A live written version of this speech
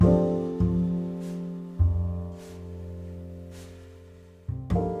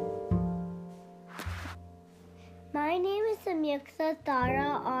Samyukta,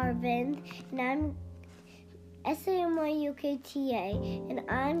 Tara, Arvind, and I'm Samyukta, and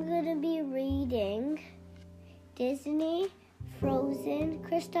I'm going to be reading Disney, Frozen,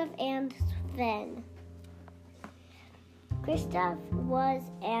 Kristoff, and Sven. Kristoff was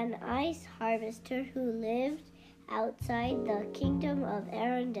an ice harvester who lived outside the kingdom of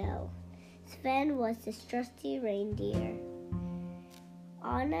Arendelle. Sven was the trusty reindeer.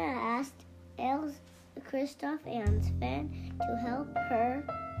 Anna asked Kristoff and Sven to help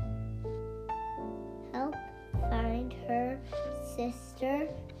find her sister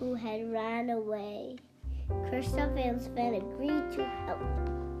who had ran away. Kristoff and Sven agreed to help.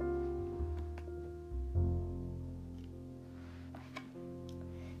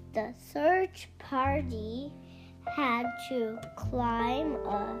 The search party had to climb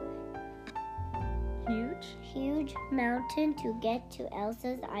a huge mountain to get to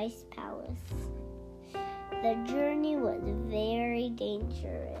Elsa's ice palace. The journey was very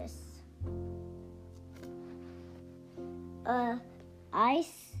dangerous.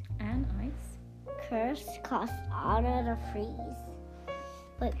 Ice curse caused Anna to freeze,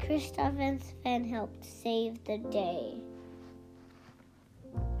 but Kristoff and Sven helped save the day.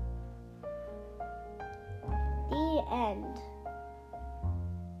 The end.